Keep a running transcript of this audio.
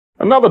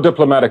Another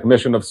diplomatic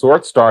mission of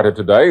sorts started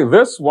today,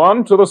 this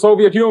one to the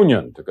Soviet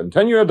Union, to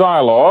continue a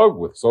dialogue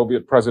with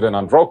Soviet President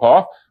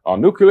Andropov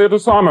on nuclear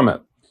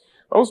disarmament.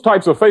 Those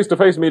types of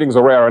face-to-face meetings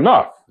are rare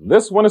enough,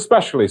 this one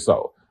especially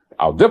so.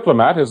 Our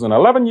diplomat is an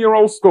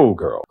 11-year-old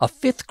schoolgirl. A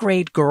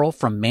fifth-grade girl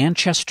from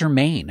Manchester,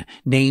 Maine,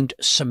 named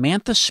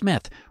Samantha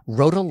Smith,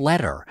 wrote a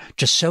letter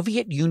to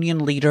Soviet Union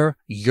leader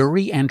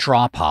Yuri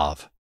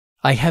Andropov.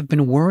 I have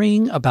been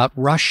worrying about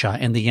Russia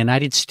and the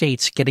United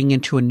States getting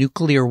into a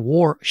nuclear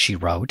war, she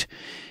wrote.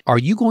 Are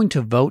you going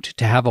to vote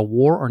to have a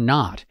war or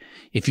not?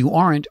 If you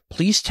aren't,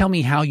 please tell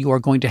me how you are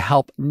going to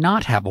help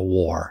not have a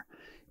war.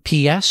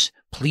 P.S.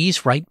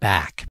 Please write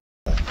back.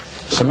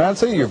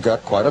 Samantha, you've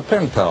got quite a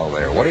pen pal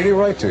there. What did he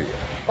write to you?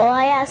 Well,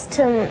 I asked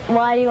him,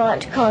 why do you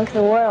want to conquer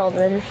the world?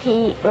 And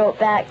he wrote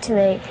back to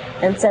me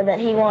and said that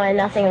he wanted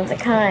nothing of the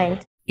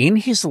kind. In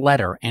his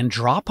letter,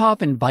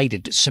 Andropov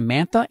invited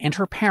Samantha and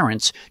her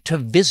parents to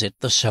visit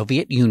the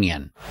Soviet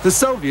Union. The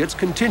Soviets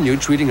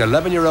continued treating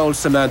 11-year-old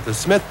Samantha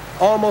Smith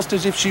almost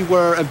as if she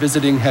were a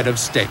visiting head of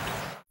state.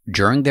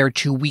 During their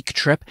 2-week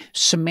trip,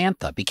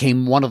 Samantha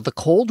became one of the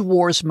Cold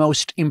War's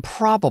most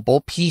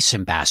improbable peace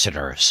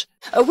ambassadors.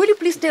 Will you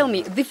please tell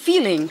me the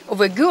feeling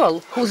of a girl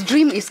whose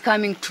dream is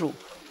coming true?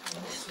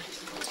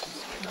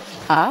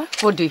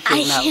 What do you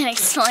feel now? I can't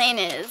explain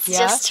it. It's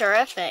just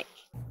terrific.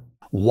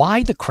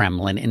 Why the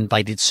Kremlin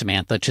invited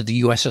Samantha to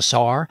the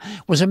USSR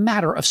was a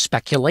matter of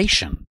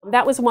speculation.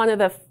 That was one of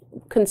the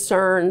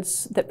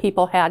concerns that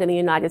people had in the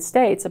United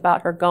States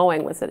about her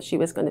going, was that she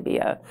was going to be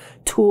a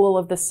tool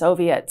of the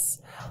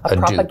Soviets, a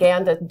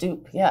propaganda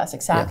dupe. Yes,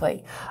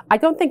 exactly. Yeah. I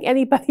don't think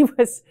anybody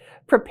was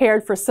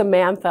prepared for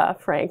Samantha,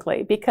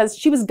 frankly, because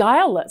she was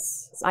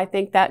guileless. I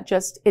think that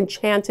just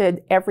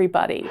enchanted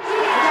everybody.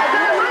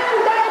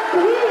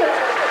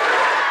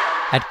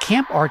 At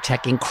Camp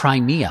Artek in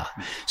Crimea,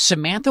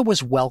 Samantha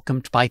was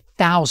welcomed by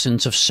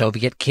thousands of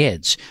Soviet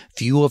kids,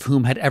 few of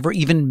whom had ever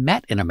even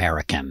met an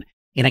American.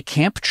 In a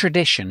camp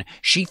tradition,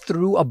 she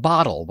threw a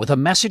bottle with a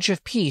message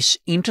of peace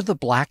into the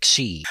Black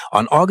Sea.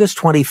 On August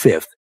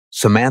 25th,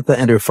 Samantha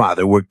and her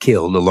father were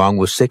killed along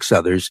with 6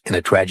 others in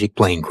a tragic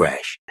plane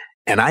crash.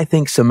 And I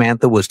think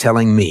Samantha was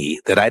telling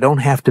me that I don't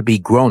have to be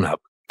grown up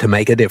to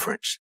make a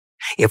difference.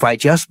 If I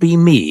just be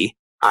me,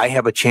 I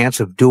have a chance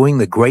of doing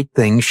the great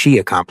things she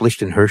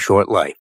accomplished in her short life.